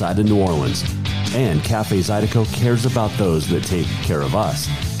this side of New Orleans. And Cafe Zydeco cares about those that take care of us.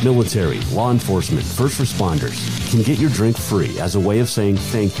 Military, law enforcement, first responders can get your drink free as a way of saying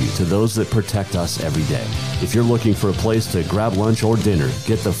thank you to those that protect us every day. If you're looking for a place to grab lunch or dinner,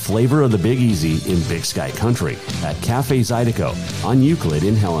 get the flavor of the Big Easy in Big Sky Country at Cafe Zydeco on Euclid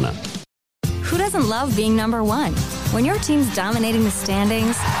in Helena. doesn't love being number one? When your team's dominating the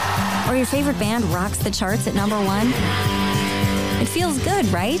standings, or your favorite band rocks the charts at number one? It feels good,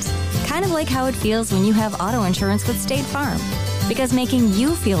 right? Kind of like how it feels when you have auto insurance with State Farm. Because making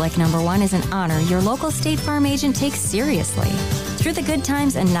you feel like number one is an honor your local State Farm agent takes seriously. Through the good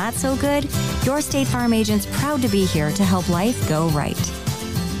times and not so good, your State Farm agent's proud to be here to help life go right.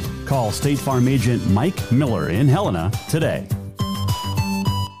 Call State Farm agent Mike Miller in Helena today.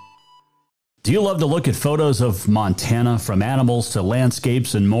 Do you love to look at photos of Montana, from animals to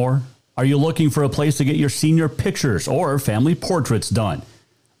landscapes and more? Are you looking for a place to get your senior pictures or family portraits done?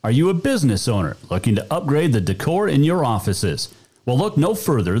 Are you a business owner looking to upgrade the decor in your offices? Well, look no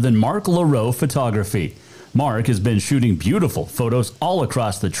further than Mark LaRoe Photography. Mark has been shooting beautiful photos all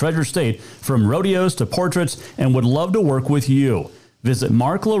across the Treasure State, from rodeos to portraits, and would love to work with you. Visit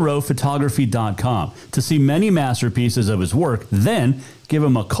marklaroephotography.com to see many masterpieces of his work, then give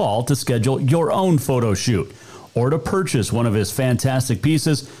him a call to schedule your own photo shoot. Or to purchase one of his fantastic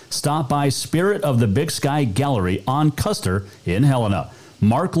pieces, stop by Spirit of the Big Sky Gallery on Custer in Helena.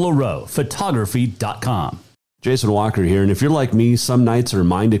 marklaroephotography.com. Jason Walker here, and if you're like me, some nights are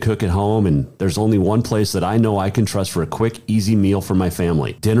mine to cook at home, and there's only one place that I know I can trust for a quick, easy meal for my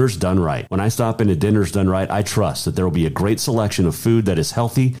family. Dinner's Done Right. When I stop into Dinner's Done Right, I trust that there will be a great selection of food that is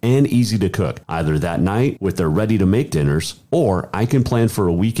healthy and easy to cook, either that night with their ready-to-make dinners, or I can plan for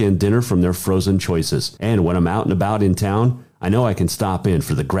a weekend dinner from their frozen choices. And when I'm out and about in town, I know I can stop in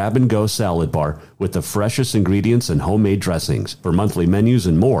for the grab-and-go salad bar with the freshest ingredients and homemade dressings. For monthly menus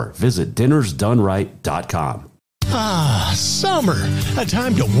and more, visit dinnersdoneright.com. Ah, summer. A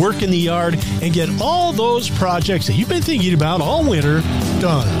time to work in the yard and get all those projects that you've been thinking about all winter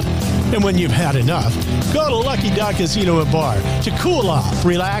done. And when you've had enough, go to Lucky Duck Casino and Bar to cool off,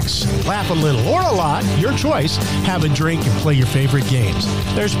 relax, laugh a little or a lot, your choice, have a drink and play your favorite games.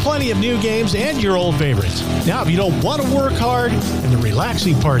 There's plenty of new games and your old favorites. Now, if you don't want to work hard and the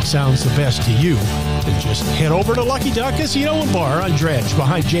relaxing part sounds the best to you, then just head over to Lucky Duck Casino and Bar on Dredge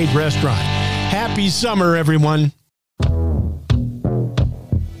behind Jade Restaurant. Happy summer, everyone.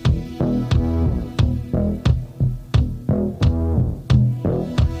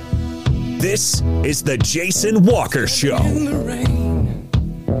 This is the Jason Walker Show. In the rain,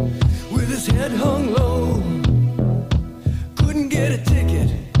 with his head hung low, couldn't get a ticket.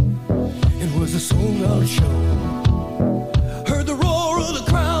 It was a sold-out show. Heard the roar of the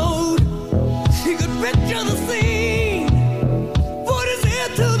crowd. He could picture the scene. Put his ear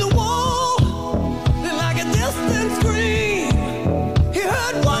to the wall, and like a distant scream, he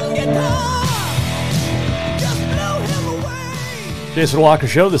heard one guitar. Jason Walker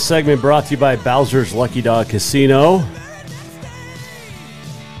Show, the segment brought to you by Bowser's Lucky Dog Casino.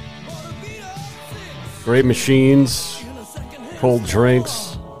 Great machines, cold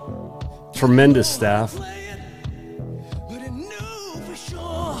drinks, tremendous staff.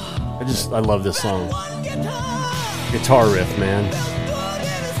 I love this song. Guitar riff, man.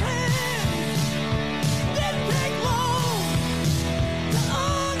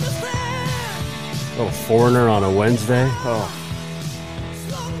 Little Foreigner on a Wednesday. Oh.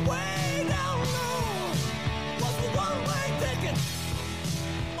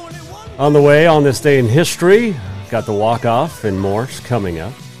 On the way on this day in history, got the walk-off and more coming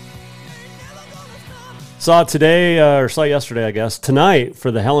up. Saw yesterday, I guess. Tonight,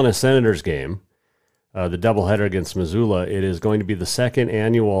 for the Helena Senators game, the doubleheader against Missoula, it is going to be the second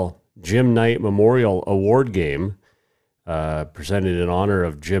annual Jim Knight Memorial Award game, presented in honor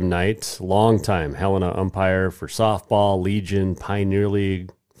of Jim Knight, longtime Helena umpire for softball, Legion, Pioneer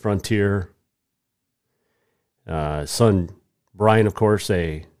League, Frontier. Son Brian, of course,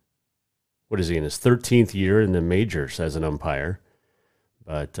 what is he, in his 13th year in the majors as an umpire?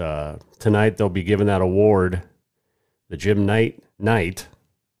 But tonight they'll be giving that award, the Jim Knight Night.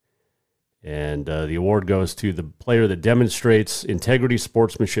 And the award goes to the player that demonstrates integrity,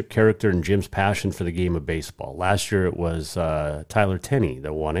 sportsmanship, character, and Jim's passion for the game of baseball. Last year it was Tyler Tenney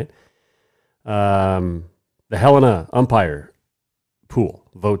that won it. The Helena umpire pool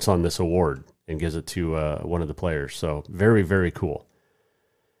votes on this award and gives it to one of the players. So very, very cool.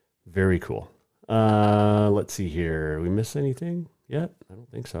 Very cool. Let's see here. We miss anything yet? I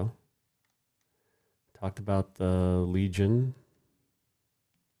don't think so. Talked about the Legion.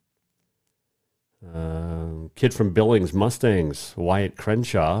 Kid from Billings Mustangs, Wyatt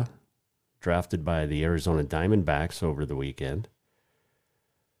Crenshaw, drafted by the Arizona Diamondbacks over the weekend.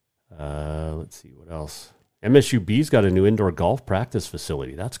 Let's see, what else? MSUB's got a new indoor golf practice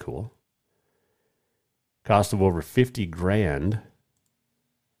facility. That's cool. Cost of over $50,000.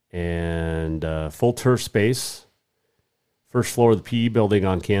 And full turf space. First floor of the PE building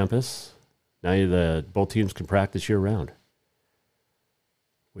on campus. Now both teams can practice year round,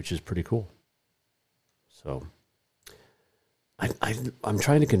 which is pretty cool. So I'm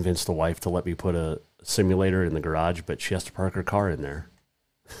trying to convince the wife to let me put a simulator in the garage, but she has to park her car in there.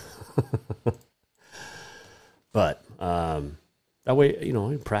 But that way,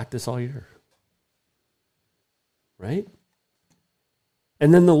 I practice all year. Right?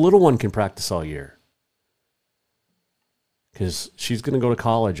 And then the little one can practice all year. Because she's going to go to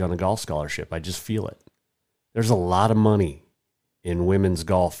college on a golf scholarship. I just feel it. There's a lot of money in women's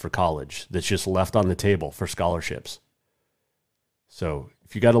golf for college that's just left on the table for scholarships. So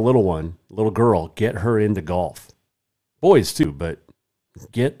if you got a little girl, get her into golf. Boys too, but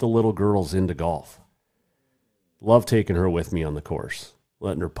get the little girls into golf. Love taking her with me on the course,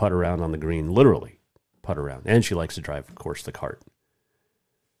 letting her putt around on the green, literally putt around. And she likes to drive, of course, the cart.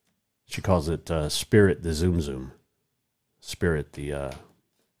 She calls it Spirit the Zoom Zoom. Spirit the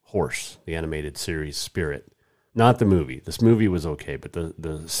horse, the animated series Spirit. Not the movie. This movie was okay, but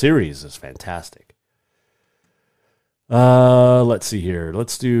the series is fantastic. Let's see here.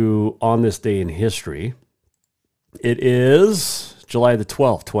 Let's do On This Day in History. It is July the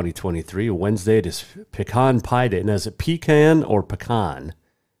 12th, 2023, a Wednesday. It is Pecan Pie Day. And is it pecan or pecan?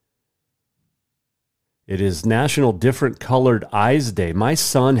 It is National Different Colored Eyes Day. My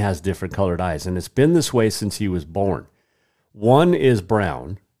son has different colored eyes, and it's been this way since he was born. One is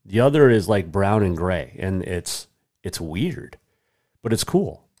brown. The other is like brown and gray, and it's weird, but it's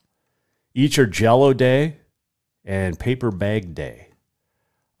cool. Each are Jell-O Day and Paper Bag Day.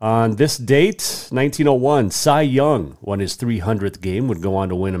 On this date, 1901, Cy Young won his 300th game, would go on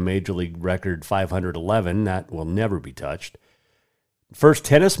to win a Major League record 511. That will never be touched. First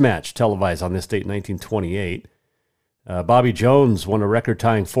tennis match televised on this date, 1928. Bobby Jones won a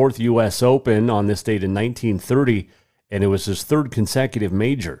record-tying 4th U.S. Open on this date in 1930, and it was his 3rd consecutive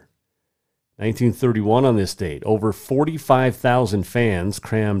major. 1931 on this date, over 45,000 fans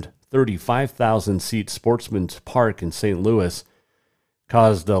crammed 35,000-seat Sportsman's Park in St. Louis,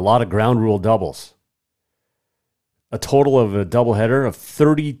 caused a lot of ground rule doubles. A total of a doubleheader of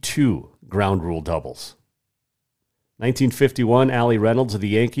 32 ground rule doubles. 1951, Allie Reynolds of the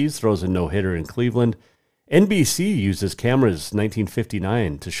Yankees throws a no-hitter in Cleveland. NBC uses cameras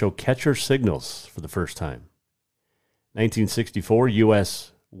 1959 to show catcher signals for the first time. 1964,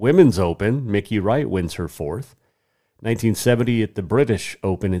 U.S. Women's Open, Mickey Wright wins her 4th. 1970 at the British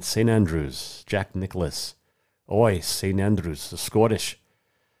Open at St. Andrews, Jack Nicklaus. St. Andrews, the Scottish.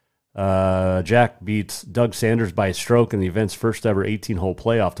 Jack beats Doug Sanders by a stroke in the event's first ever 18-hole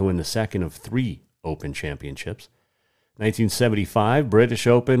playoff to win the second of 3 Open championships. 1975, British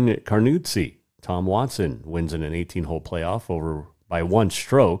Open at Carnoustie. Tom Watson wins in an 18-hole playoff over by 1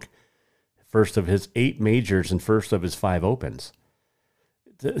 stroke. First of his 8 majors and first of his 5 Opens.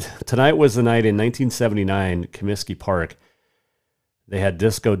 Tonight was the night in 1979, Comiskey Park. They had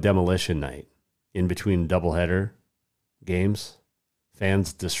Disco Demolition Night in between doubleheader games.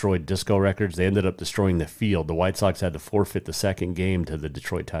 Fans destroyed disco records. They ended up destroying the field. The White Sox had to forfeit the second game to the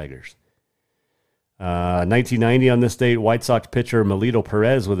Detroit Tigers. 1990 on this date, White Sox pitcher Melito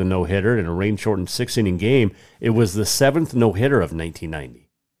Perez with a no-hitter in a rain-shortened 6-inning game. It was the 7th no-hitter of 1990.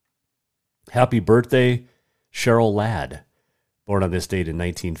 Happy birthday, Cheryl Ladd. Born on this date in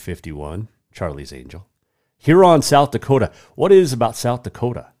 1951, Charlie's Angel. Huron, South Dakota. What is about South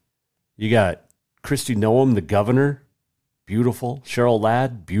Dakota? You got Kristi Noem, the governor. Beautiful. Cheryl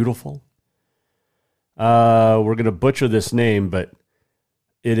Ladd, beautiful. We're going to butcher this name, but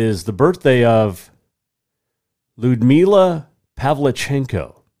it is the birthday of Ludmila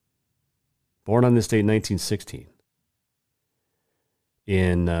Pavlichenko. Born on this date in 1916.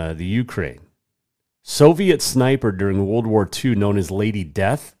 In the Ukraine. Soviet sniper during World War II, known as Lady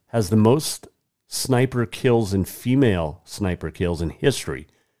Death, has the most sniper kills and female sniper kills in history,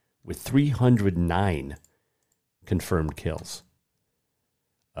 with 309 confirmed kills.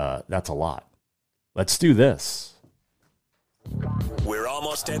 That's a lot. Let's do this. We're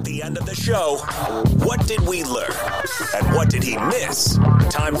almost at the end of the show. What did we learn? And what did he miss?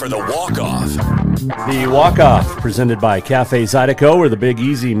 Time for the walk-off. The walk-off presented by Cafe Zydeco, where the Big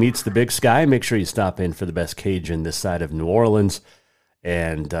Easy meets the Big Sky. Make sure you stop in for the best Cajun this side of New Orleans.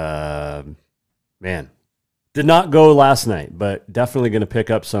 And, man, did not go last night, but definitely going to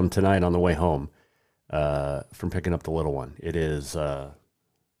pick up some tonight on the way home from picking up the little one. It is the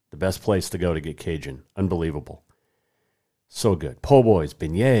best place to go to get Cajun. Unbelievable. So good. Po' boys,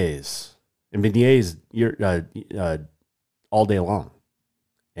 beignets. And beignets all day long.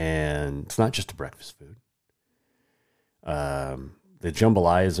 And it's not just a breakfast food. The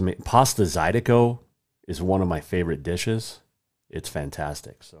jambalaya is amazing. Pasta Zydeco is one of my favorite dishes. It's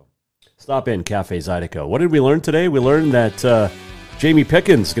fantastic. So Stop in Cafe Zydeco. What did we learn today? We learned that Jamie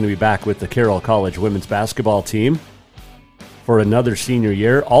Pickens is going to be back with the Carroll College women's basketball team for another senior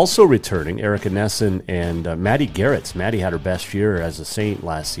year. Also returning, Erica Nesson and Maddie Garretts. Maddie had her best year as a Saint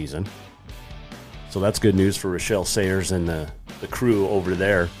last season. So that's good news for Rochelle Sayers and the crew over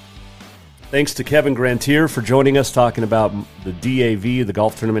there. Thanks to Kevin Grantier for joining us, talking about the DAV, the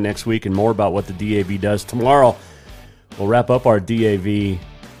golf tournament next week, and more about what the DAV does. Tomorrow, we'll wrap up our DAV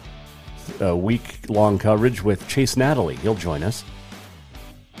week-long coverage with Chase Natalie. He'll join us.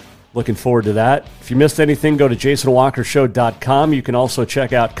 Looking forward to that. If you missed anything, go to jasonwalkershow.com. You can also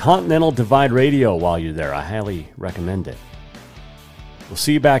check out Continental Divide Radio while you're there. I highly recommend it. We'll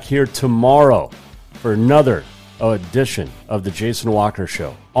see you back here tomorrow for another edition of the Jason Walker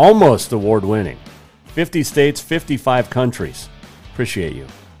Show. Almost award-winning. 50 states, 55 countries. Appreciate you.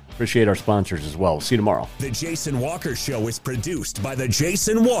 Appreciate our sponsors as well. We'll see you tomorrow. The Jason Walker Show is produced by the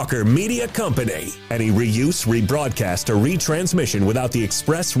Jason Walker Media Company. Any reuse, rebroadcast, or retransmission without the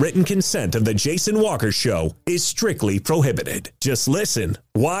express written consent of the Jason Walker Show is strictly prohibited. Just listen,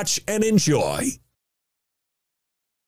 watch, and enjoy.